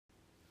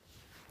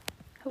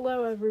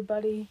Hello,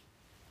 everybody.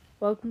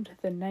 Welcome to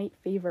the Night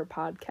Fever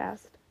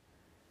podcast.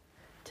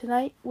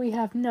 Tonight, we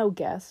have no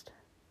guest,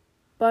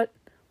 but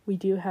we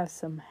do have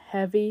some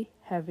heavy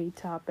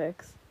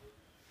topics.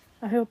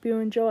 I hope you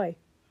enjoy.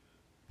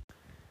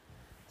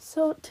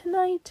 So,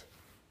 tonight,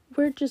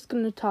 we're just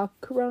going to talk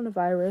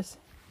coronavirus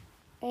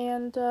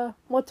and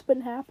what's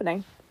been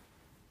happening.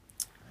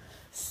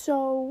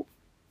 So,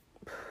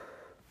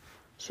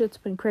 shit's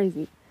been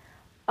crazy.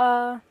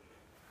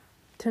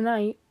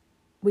 Tonight,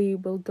 we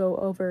will go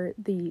over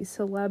the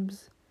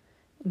celebs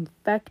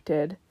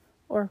infected,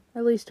 or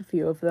at least a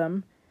few of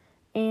them,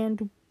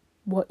 and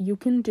what you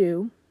can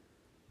do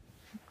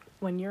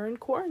when you're in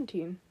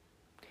quarantine.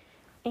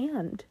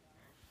 And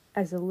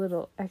as a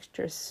little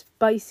extra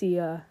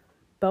spicy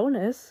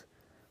bonus,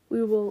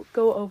 we will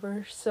go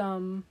over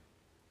some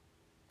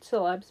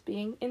celebs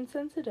being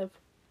insensitive.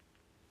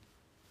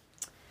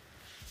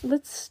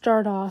 Let's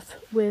start off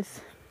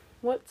with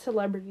what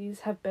celebrities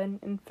have been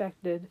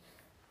infected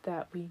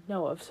that we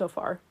know of so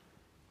far.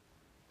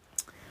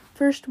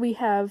 First, we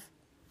have...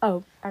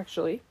 Oh,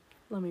 actually,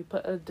 let me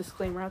put a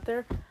disclaimer out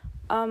there.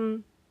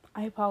 I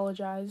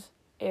apologize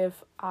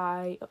if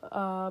I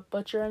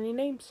butcher any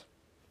names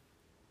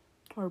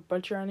or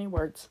butcher any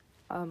words.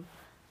 I'm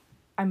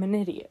an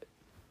idiot.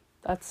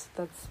 That's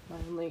my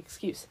only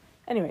excuse.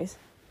 Anyways,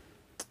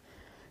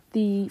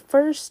 the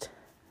first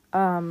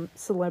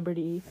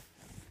celebrity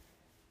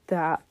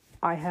that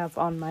I have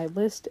on my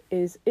list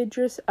is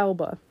Idris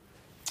Elba.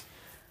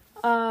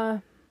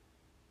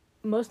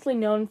 Mostly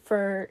known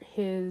for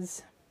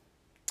his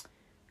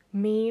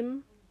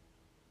meme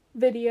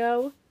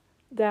video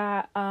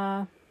that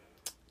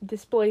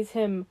displays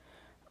him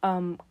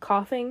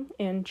coughing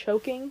and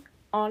choking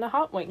on a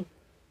hot wing.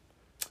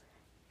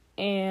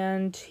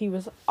 And he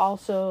was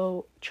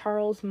also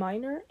Charles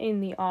Minor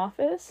in The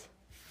Office,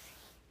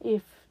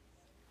 if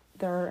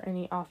there are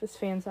any Office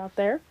fans out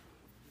there.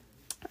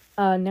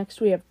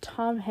 Next we have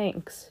Tom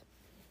Hanks.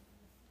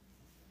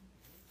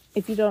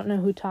 If you don't know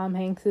who Tom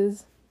Hanks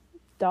is,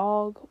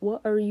 dog,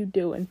 what are you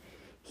doing?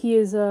 He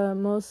is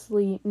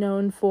mostly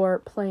known for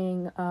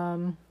playing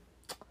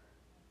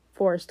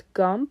Forrest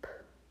Gump.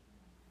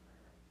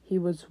 He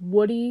was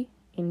Woody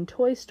in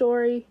Toy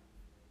Story.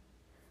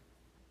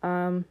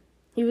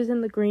 He was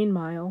in The Green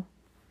Mile.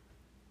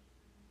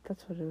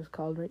 That's what it was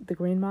called, right? The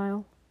Green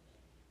Mile?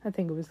 I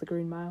think it was The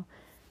Green Mile.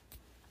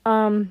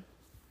 And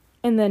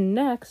then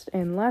next,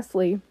 and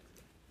lastly,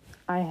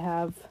 I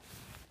have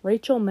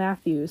Rachel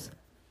Matthews.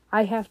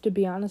 I have to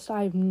be honest,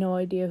 I have no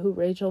idea who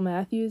Rachel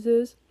Matthews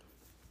is.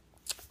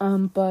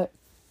 But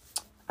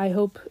I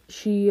hope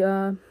she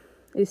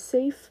is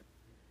safe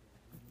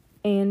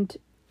and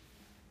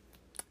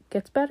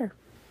gets better.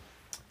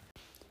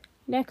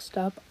 Next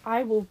up,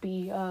 I will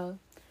be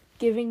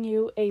giving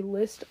you a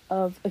list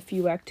of a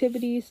few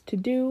activities to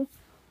do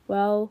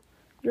while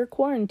you're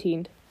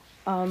quarantined.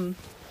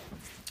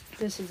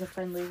 This is a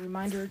friendly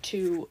reminder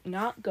to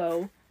not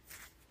go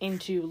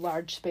into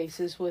large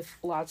spaces with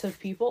lots of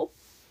people,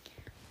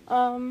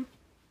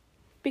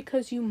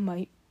 because you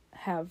might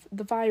have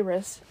the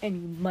virus and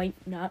you might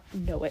not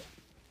know it.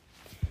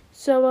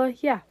 So,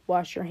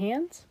 wash your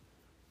hands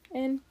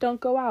and don't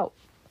go out.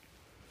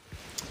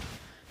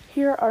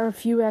 Here are a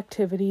few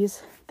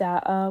activities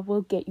that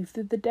will get you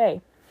through the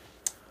day.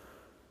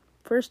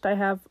 First, I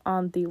have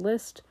on the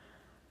list,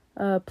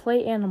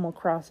 play Animal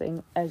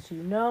Crossing. As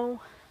you know,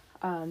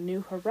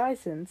 New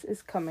Horizons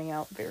is coming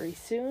out very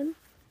soon.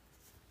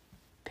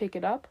 Pick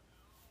it up,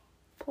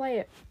 play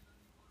it.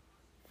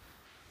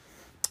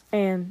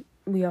 And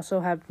we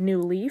also have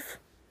New Leaf,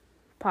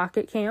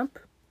 Pocket Camp.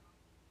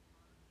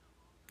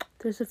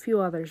 There's a few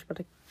others, but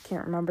I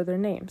can't remember their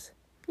names.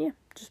 Yeah,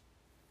 just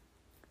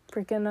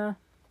freaking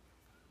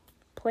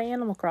play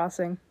Animal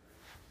Crossing.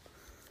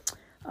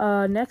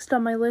 Next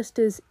on my list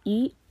is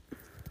eat.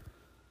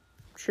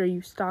 I'm sure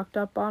you stocked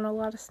up on a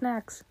lot of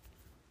snacks.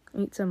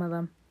 Eat some of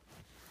them.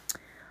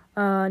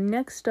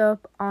 Next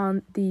up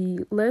on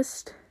the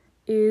list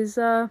is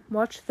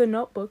watch The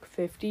Notebook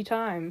 50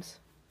 times.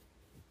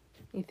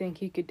 You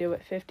think you could do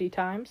it 50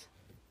 times?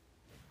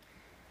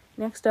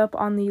 Next up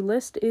on the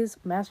list is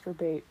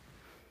masturbate.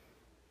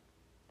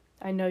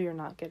 I know you're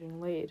not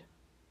getting laid.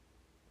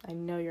 I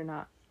know you're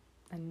not.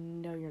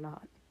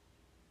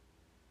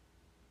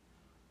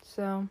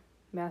 So,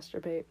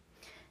 masturbate.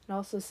 It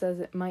also says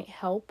it might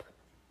help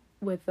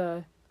with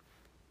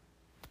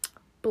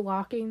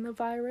blocking the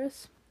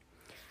virus,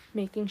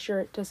 making sure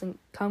it doesn't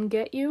come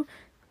get you.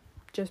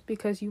 Just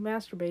because you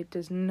masturbate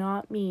does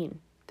not mean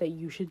that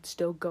you should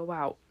still go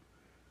out.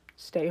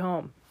 Stay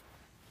home.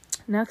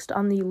 Next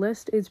on the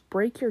list is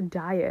break your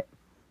diet.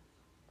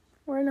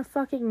 We're in a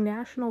fucking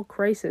national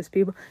crisis,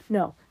 people.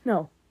 No.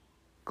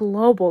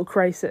 Global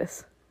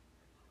crisis.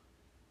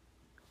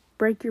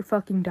 Break your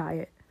fucking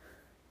diet.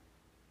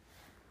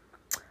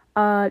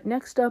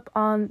 Next up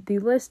on the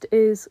list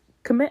is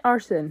commit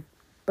arson,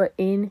 but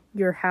in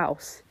your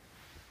house.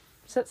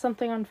 Set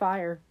something on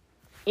fire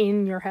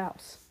in your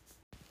house.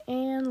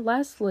 And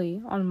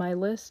lastly on my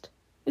list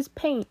is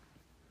paint.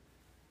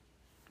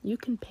 You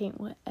can paint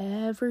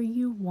whatever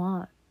you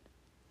want.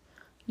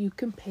 You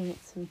can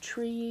paint some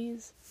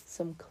trees,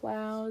 some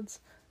clouds,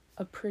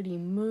 a pretty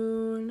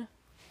moon,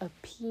 a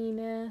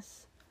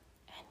penis,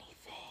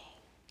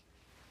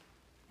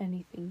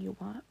 anything you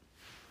want.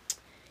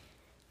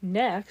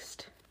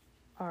 Next,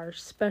 our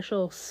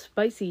special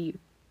spicy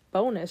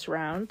bonus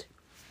round,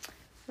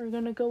 we're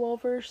going to go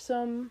over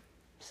some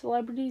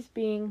celebrities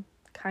being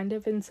kind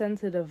of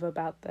insensitive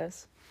about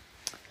this.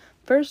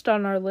 First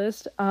on our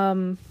list,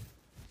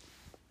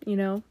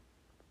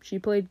 she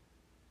played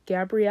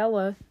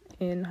Gabriella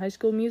in High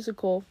School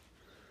Musical.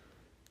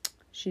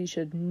 She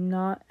should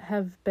not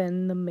have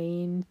been the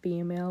main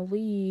female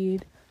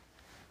lead.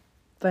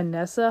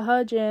 Vanessa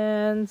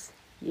Hudgens.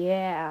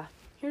 Yeah.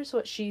 Here's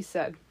what she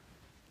said.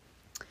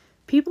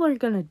 People are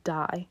gonna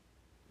die,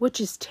 which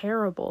is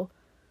terrible,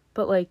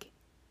 but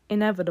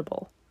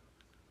inevitable.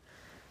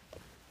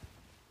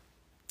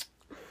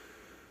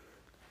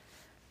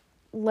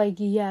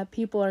 Yeah,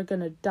 people are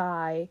gonna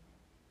die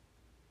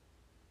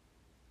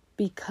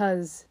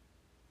because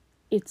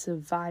it's a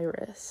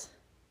virus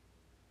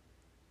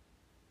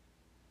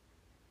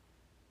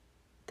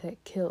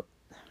that kills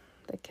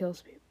people.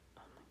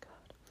 Oh my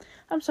god.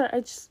 I'm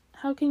sorry,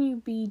 how can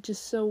you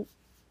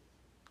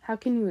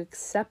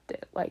accept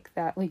it like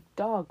that?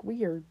 Dog,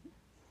 we're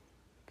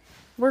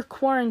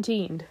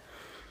quarantined.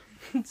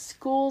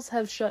 Schools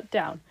have shut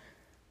down.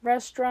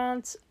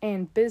 Restaurants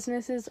and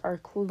businesses are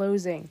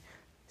closing.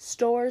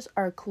 Stores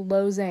are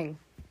closing.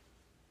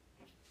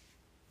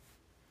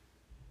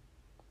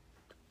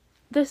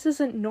 This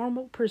isn't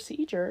normal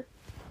procedure.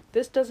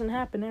 This doesn't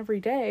happen every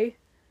day.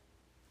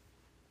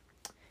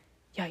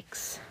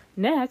 Yikes.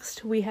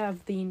 Next, we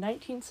have the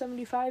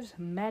 1975's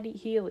Matty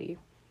Healy.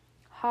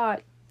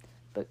 Hot,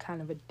 but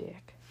kind of a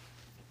dick.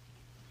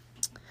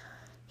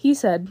 He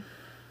said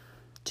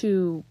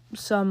to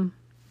some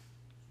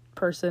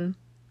person,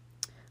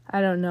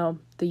 I don't know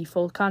the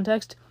full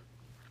context,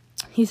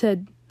 he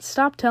said,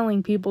 "Stop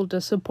telling people to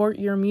support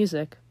your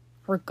music.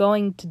 We're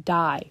going to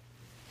die."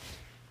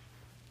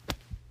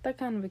 That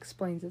kind of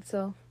explains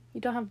itself. You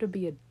don't have to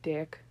be a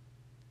dick.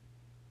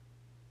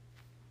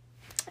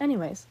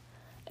 Anyways,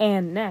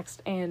 and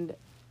next, and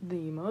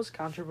the most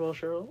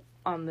controversial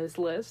on this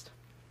list,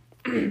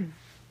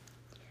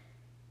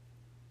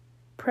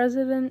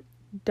 President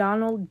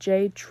Donald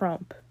J.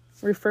 Trump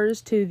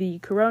refers to the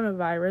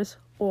coronavirus,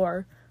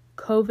 or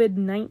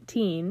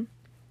COVID-19,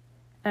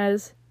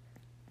 as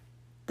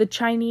the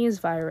Chinese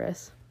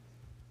virus.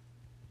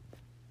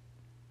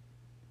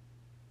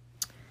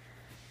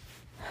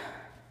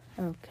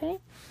 Okay.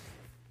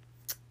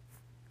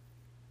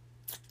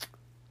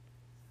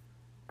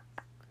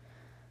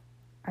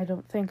 I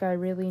don't think I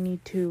really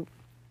need to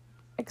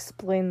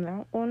explain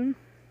that one.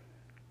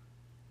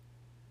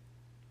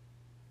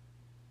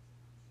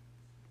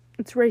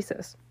 It's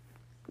racist.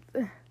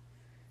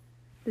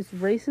 There's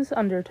racist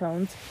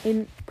undertones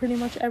in pretty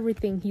much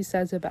everything he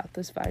says about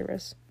this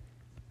virus.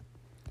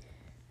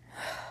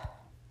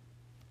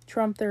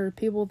 Trump, there are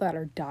people that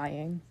are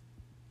dying.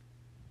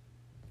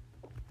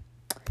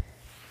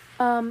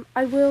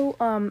 I will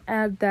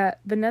add that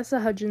Vanessa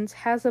Hudgens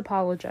has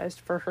apologized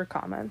for her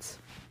comments.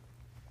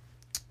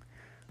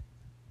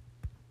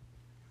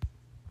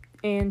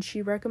 And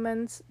she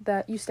recommends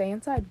that you stay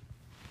inside.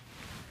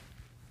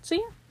 So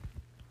yeah,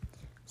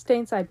 stay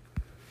inside.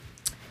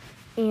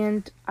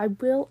 And I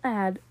will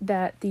add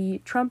that the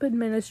Trump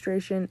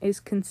administration is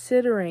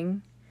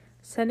considering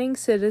sending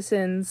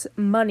citizens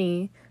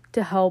money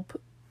to help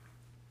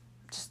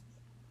just,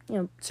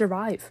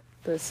 survive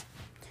this.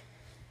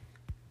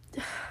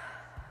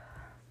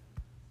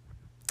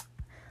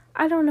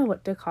 I don't know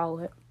what to call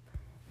it.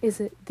 Is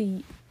it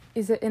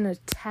an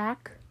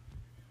attack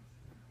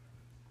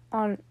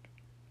on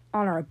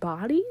our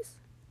bodies?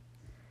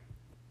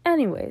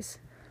 Anyways,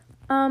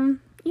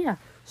 yeah.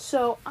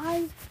 So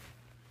I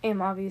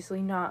am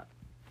obviously not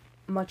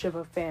much of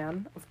a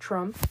fan of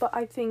Trump, but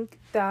I think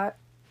that,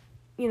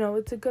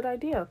 it's a good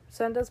idea.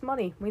 Send us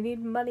money. We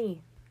need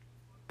money.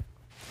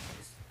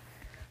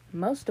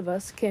 Most of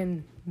us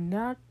can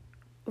not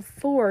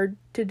afford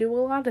to do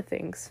a lot of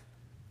things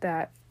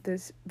that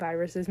this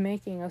virus is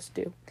making us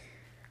do.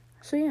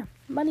 So yeah,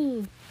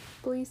 money.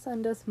 Please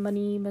send us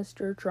money,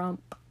 Mr.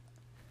 Trump.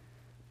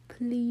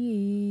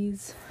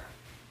 Please.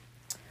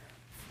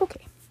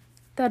 Okay,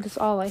 that is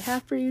all I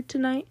have for you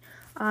tonight.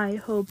 I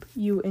hope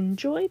you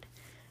enjoyed,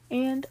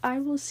 and I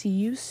will see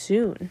you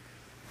soon.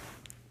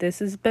 This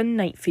has been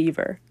Night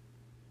Fever.